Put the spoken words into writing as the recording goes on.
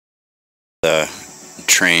The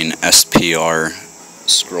Trane SPR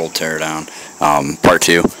scroll teardown, part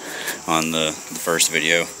 2. On the first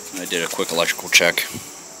video, I did a quick electrical check,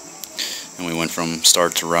 and we went from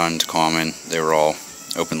start to run to common. They were all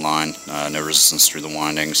open line, no resistance through the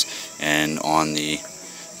windings, and on the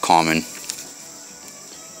common,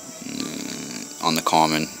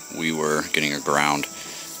 we were getting a ground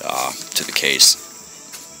to the case,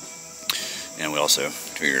 and we also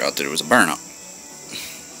figured out that it was a burnout.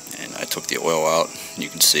 And I took the oil out. You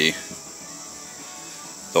can see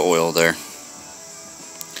the oil there.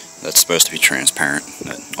 That's supposed to be transparent.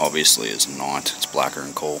 That obviously is not. It's blacker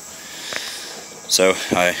than coal. So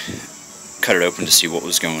I cut it open to see what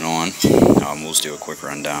was going on. We'll just do a quick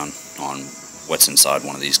rundown on what's inside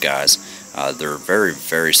one of these guys. They're very,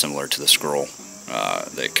 very similar to the scroll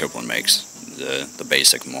that Copeland makes, the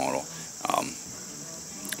basic model.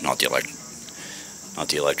 Not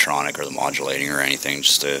the electronic or the modulating or anything,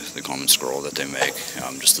 just the common scroll that they make,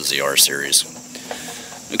 just the ZR series.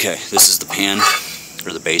 Okay, this is the pan,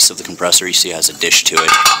 or the base of the compressor. You see it has a dish to it,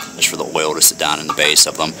 just for the oil to sit down in the base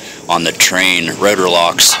of them. On the Trane rotor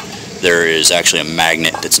locks, there is actually a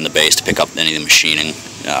magnet that's in the base to pick up any of the machining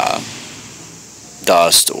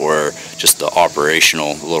dust, or just the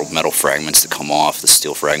operational little metal fragments that come off, the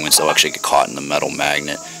steel fragments. They'll actually get caught in the metal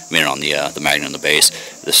magnet, on the magnet on the base.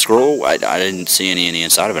 The scroll, I didn't see any in the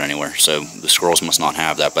inside of it anywhere, so the scrolls must not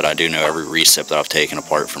have that, but I do know every recip that I've taken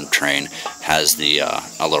apart from Trane has the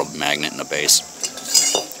a little magnet in the base.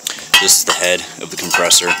 This is the head of the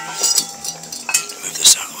compressor. Move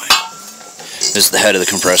this out of the way. This is the head of the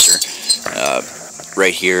compressor.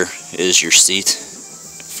 Right here is your seat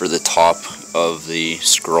for the top of the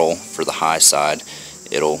scroll for the high side.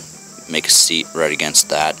 It'll make a seat right against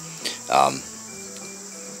that.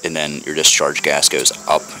 And then your discharge gas goes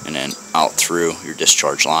up and then out through your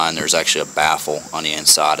discharge line. There's actually a baffle on the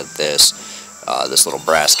inside of this. This little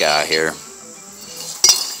brass guy here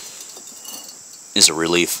is a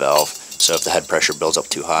relief valve. So if the head pressure builds up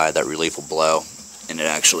too high, that relief will blow, and it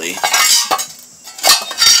actually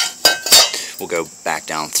will go back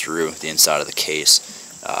down through the inside of the case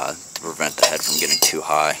to prevent the head from getting too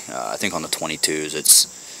high. I think on the 22s it's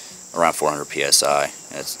around 400 psi.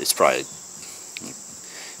 It's probably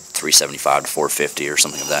 375 to 450 or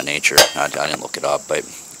something of that nature. I didn't look it up, but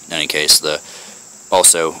in any case,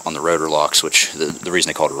 also on the rotor locks, which the reason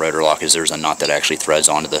they call it a rotor lock is there's a nut that actually threads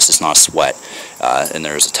onto this. It's not a sweat, and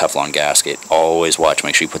there's a Teflon gasket. Always watch,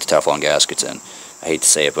 make sure you put the Teflon gaskets in. I hate to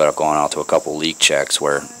say it, but I've gone out to a couple leak checks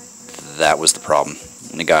where that was the problem,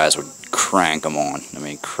 and the guys would crank them on.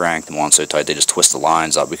 Crank them on so tight they just twist the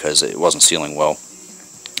lines up because it wasn't sealing well.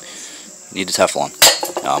 You need a Teflon.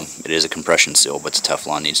 It is a compression seal, but the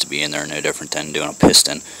Teflon needs to be in there, no different than doing a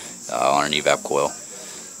piston on an evap coil.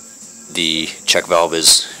 The check valve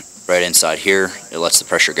is right inside here. It lets the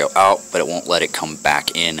pressure go out, but it won't let it come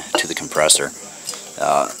back in to the compressor.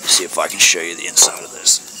 See if I can show you the inside of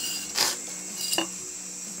this.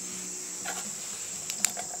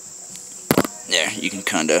 There, you can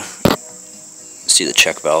kind of see the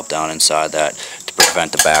check valve down inside that to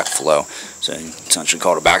prevent the backflow. So it's essentially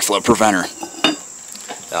called a backflow preventer.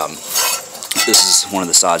 This is one of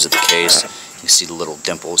the sides of the case. You can see the little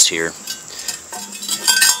dimples here.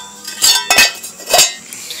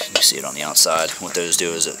 You can see it on the outside. What those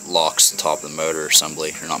do is it locks the top of the motor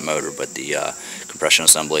assembly, or not motor, but the compression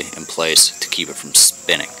assembly in place to keep it from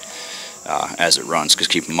spinning as it runs. Because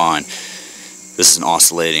keep in mind, this is an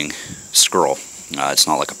oscillating scroll. It's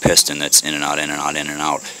not like a piston that's in and out, in and out, in and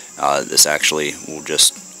out. This actually will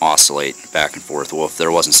just oscillate back and forth. Well, if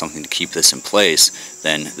there wasn't something to keep this in place,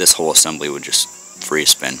 then this whole assembly would just free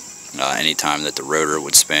spin. Anytime that the rotor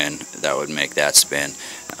would spin, that would make that spin.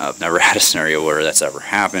 I've never had a scenario where that's ever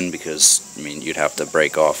happened because, you'd have to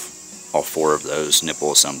break off all 4 of those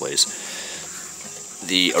nipple assemblies.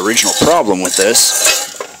 The original problem with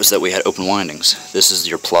this was that we had open windings. This is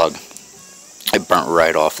your plug. It burnt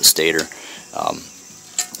right off the stator.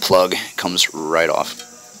 Plug comes right off.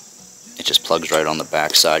 It just plugs right on the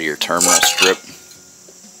back side of your terminal strip,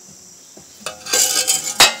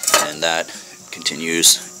 and that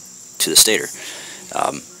continues to the stator.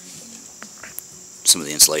 Some of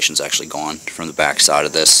the insulation's actually gone from the back side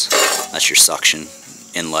of this. That's your suction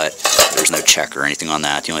inlet. There's no check or anything on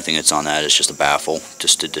that. The only thing that's on that is just a baffle,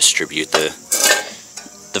 just to distribute the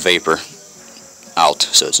vapor out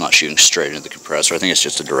so it's not shooting straight into the compressor. I think it's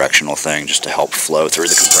just a directional thing just to help flow through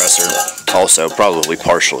the compressor. Also, probably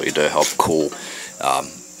partially to help cool.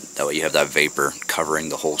 That way you have that vapor covering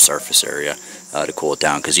the whole surface area to cool it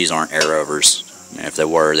down, because these aren't air overs. And if they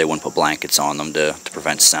were, they wouldn't put blankets on them to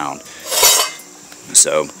prevent sound.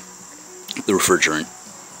 So the refrigerant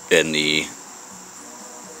and the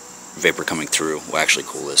vapor coming through will actually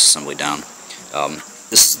cool this assembly down.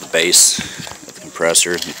 This is the base of the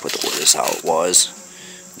compressor. Let me put this is how it was.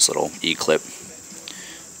 This little E-clip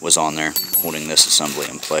was on there holding this assembly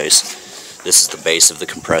in place. This is the base of the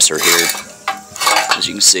compressor here. As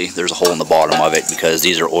you can see, there's a hole in the bottom of it because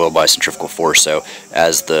these are oiled by centrifugal force, so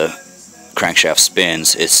as the crankshaft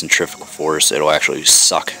spins, its centrifugal force, it'll actually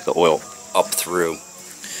suck the oil up through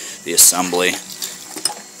the assembly.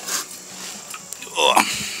 Ugh.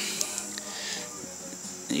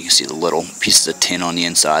 You can see the little pieces of tin on the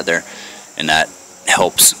inside there, and that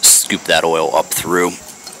helps scoop that oil up through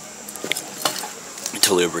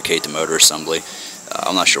to lubricate the motor assembly.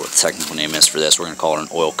 I'm not sure what the technical name is for this. We're going to call it an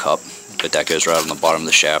oil cup, but that goes right on the bottom of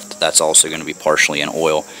the shaft. That's also going to be partially in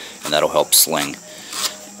oil, and that'll help sling.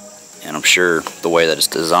 And I'm sure the way that it's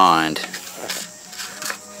designed,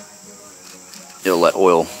 it'll let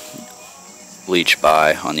oil leach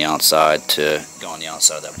by on the outside to go on the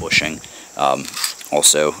outside of that bushing.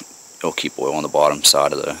 Also, it'll keep oil on the bottom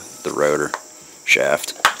side of the rotor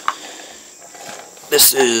shaft.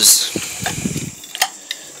 This is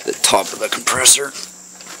the top of the compressor.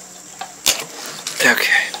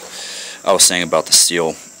 Okay, I was saying about the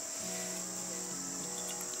seal.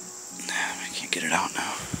 I can't get it out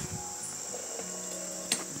now.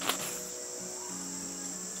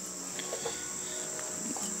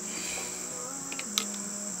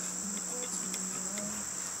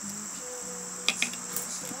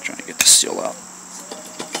 I'm trying to get the seal out.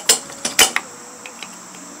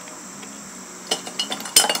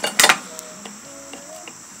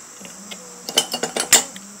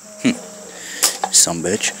 Some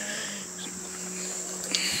bitch.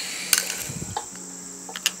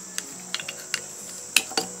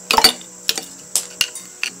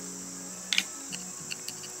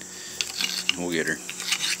 We'll get her.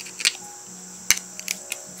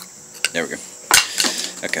 There we go.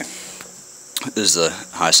 Okay. This is the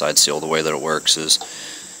high side seal. The way that it works is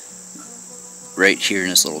right here in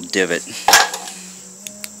this little divot.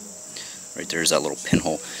 Right there is that little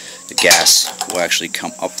pinhole. The gas will actually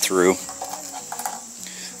come up through,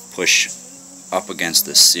 push up against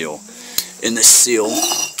this seal. And this seal,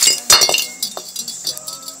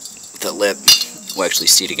 the lip, will actually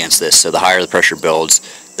seat against this. So the higher the pressure builds,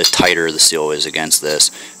 the tighter the seal is against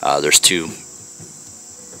this. There's two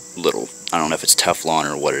little, I don't know if it's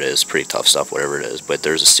Teflon or what it is, pretty tough stuff, whatever it is, but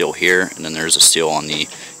there's a seal here, and then there's a seal on the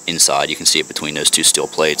inside. You can see it between those two steel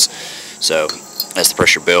plates. So as the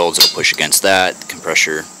pressure builds, it'll push against that. The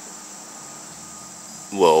compressor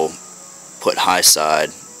will put high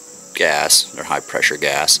side gas, or high pressure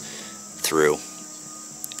gas, through,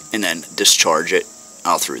 and then discharge it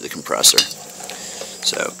out through the compressor.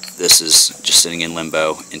 So this is just sitting in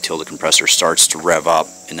limbo until the compressor starts to rev up,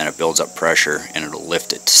 and then it builds up pressure and it'll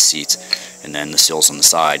lift it to seat, and then the seals on the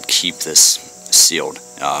side keep this sealed.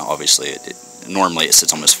 Obviously normally it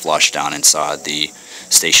sits almost flush down inside the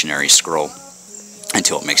stationary scroll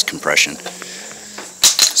until it makes compression.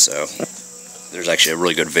 So there's actually a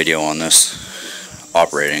really good video on this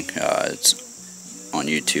operating. It's on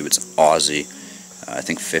YouTube. It's Aussie, I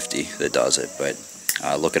think 50 that does it, but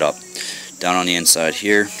look it up. Down on the inside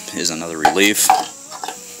here is another relief.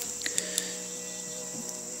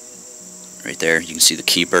 Right there, you can see the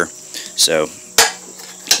keeper. So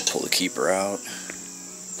pull the keeper out.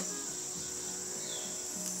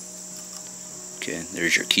 Okay,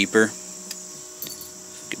 there's your keeper.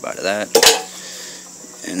 Goodbye to that.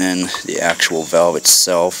 And then the actual valve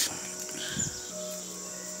itself.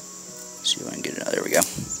 See if I can get it out. There we go.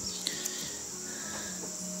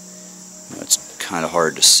 It's kind of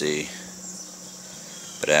hard to see,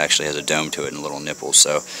 but it actually has a dome to it and little nipples.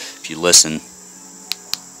 So if you listen,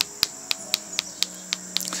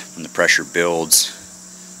 when the pressure builds,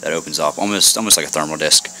 that opens up almost like a thermal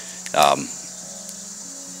disc,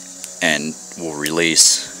 and will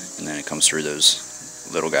release, and then it comes through those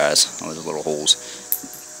little guys, those little holes.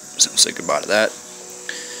 So we'll say goodbye to that.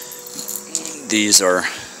 These are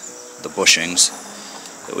the bushings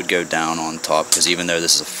that would go down on top, because even though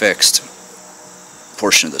this is a fixed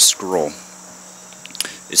portion of the scroll,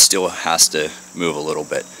 it still has to move a little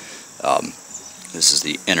bit. This is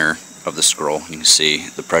the inner of the scroll. You can see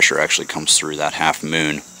the pressure actually comes through that half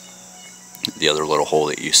moon. The other little hole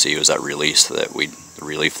that you see was that release the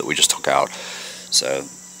relief that we just took out. So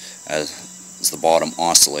as the bottom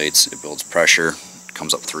oscillates, it builds pressure,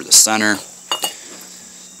 comes up through the center,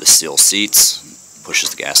 the seal seats, pushes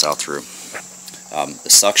the gas out through. The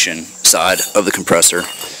suction side of the compressor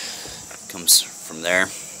comes from there,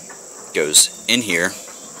 goes in here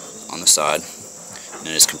on the side, and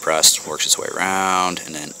then is compressed, works its way around,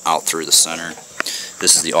 and then out through the center.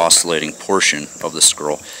 this is the oscillating portion of the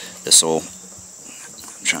scroll. This will,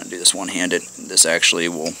 I'm trying to do this one-handed, this actually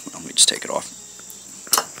will, let me just take it off.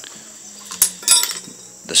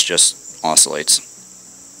 This just oscillates,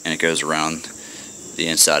 and it goes around the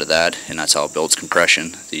inside of that, and that's how it builds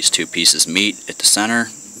compression. These two pieces meet at the center,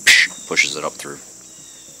 pushes it up through.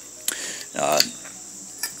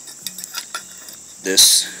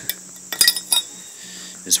 This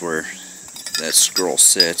is where that scroll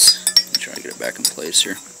sits. Let me try to get it back in place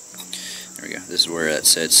here. There we go. This is where that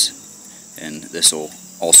sits, and this will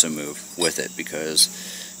also move with it because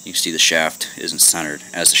you can see the shaft isn't centered.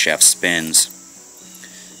 As the shaft spins,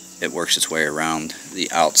 it works its way around the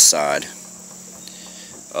outside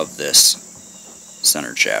of this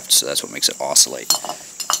centered shaft, so that's what makes it oscillate.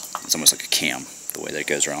 It's almost like a cam, the way that it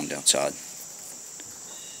goes around the outside.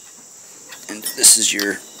 And this is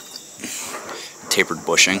your tapered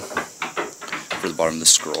bushing for the bottom of the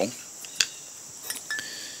scroll.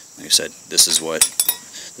 Like I said, this is what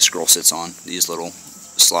the scroll sits on. These little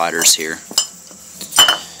sliders here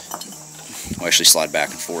will actually slide back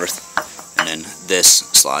and forth, and then this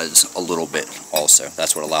slides a little bit also.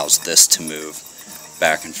 That's what allows this to move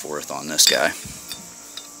back and forth on this guy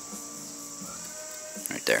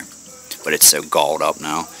right there. But it's so galled up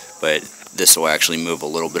now, but this will actually move a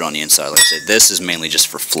little bit on the inside. Like I said, this is mainly just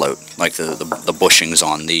for float. Like the bushings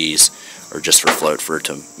on these are just for float, for it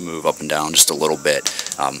to move up and down just a little bit.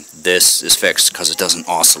 This is fixed because it doesn't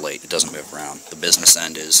oscillate, it doesn't move around. The business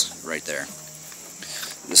end is right there.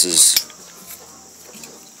 This is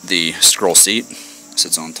the scroll seat,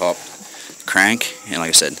 sits on top crank, and like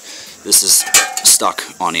I said, this is stuck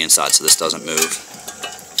on the inside, so this doesn't move.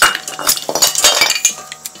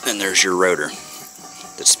 And there's your rotor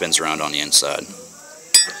that spins around on the inside.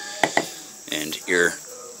 And here,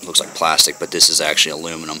 it looks like plastic, but this is actually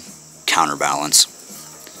aluminum counterbalance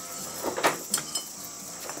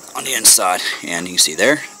on the inside. And you can see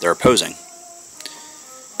there, they're opposing.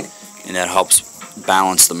 And that helps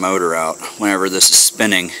balance the motor out whenever this is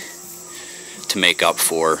spinning to make up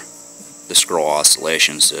for the scroll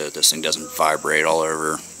oscillations, so this thing doesn't vibrate all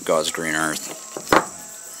over God's green earth.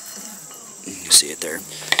 You can see it there.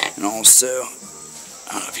 And also,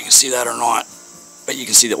 I don't know if you can see that or not, but you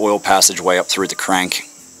can see the oil passageway up through the crank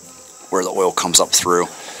where the oil comes up through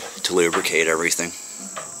to lubricate everything.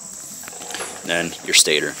 And then your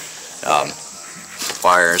stator.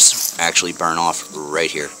 Wires actually burn off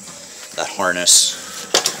right here. That harness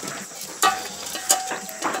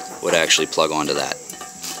would actually plug onto that,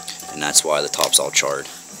 and that's why the top's all charred.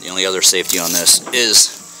 The only other safety on this is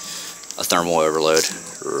a thermal overload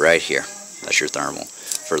right here. That's your thermal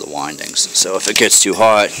for the windings. So if it gets too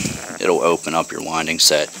hot, it'll open up your winding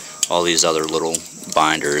set. All these other little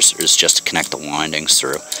binders is just to connect the windings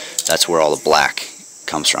through. That's where all the black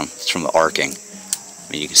comes from. It's from the arcing.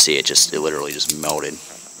 I mean, you can see it literally just melted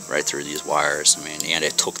right through these wires. I mean, and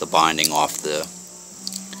it took the binding off the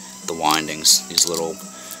windings. These little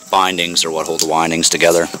bindings are what hold the windings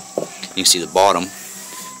together. You can see the bottom,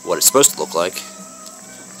 what it's supposed to look like.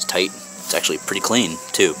 It's tight. It's actually pretty clean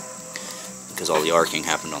too, because all the arcing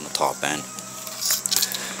happened on the top end.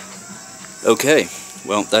 Okay,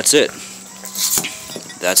 well, that's it.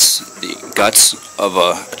 That's the guts of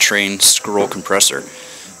a Trane scroll compressor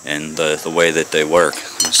and the way that they work.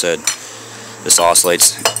 Like I said, this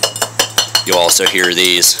oscillates. You'll also hear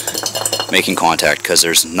these making contact because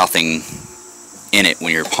there's nothing in it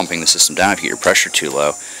when you're pumping the system down. If you get your pressure too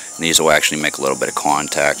low, and these will actually make a little bit of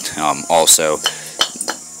contact. Also,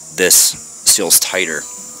 this seals tighter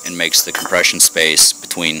and makes the compression space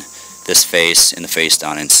between this face and the face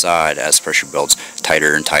down inside, as pressure builds,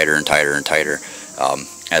 tighter and tighter and tighter and tighter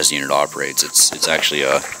as the unit operates. It's actually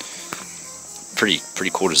a pretty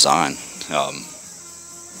cool design.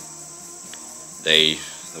 The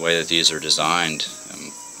way that these are designed,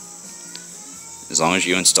 as long as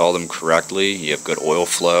you install them correctly, you have good oil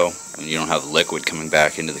flow, and you don't have liquid coming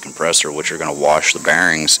back into the compressor, which are going to wash the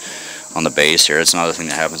bearings on the base here. It's another thing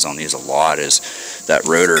that happens on these a lot, is that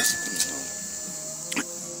rotor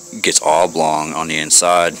gets oblong on the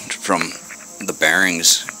inside from the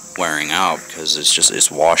bearings wearing out, because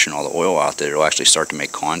it's washing all the oil out there. It'll actually start to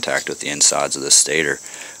make contact with the insides of the stator.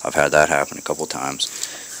 I've had that happen a couple times.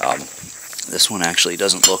 This one actually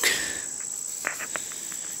doesn't look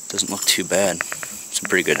too bad. It's in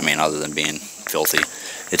pretty good, I mean, other than being filthy,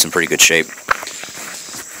 it's in pretty good shape.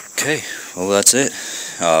 Okay, well, that's it.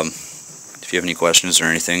 If you have any questions or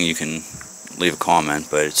anything, you can leave a comment,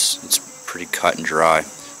 but it's pretty cut and dry. Like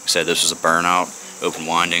I said, this was a burnout, open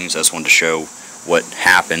windings. I just wanted to show what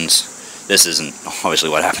happens. This isn't obviously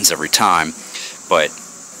what happens every time, but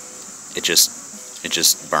it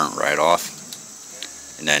just burnt right off.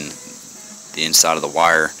 and then the inside of the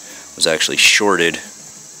wire was actually shorted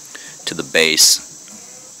to the base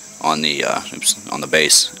on the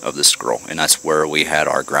base of the scroll, and that's where we had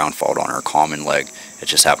our ground fault on our common leg. It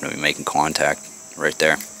just happened to be making contact right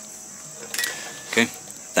there. Okay,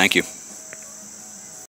 thank you.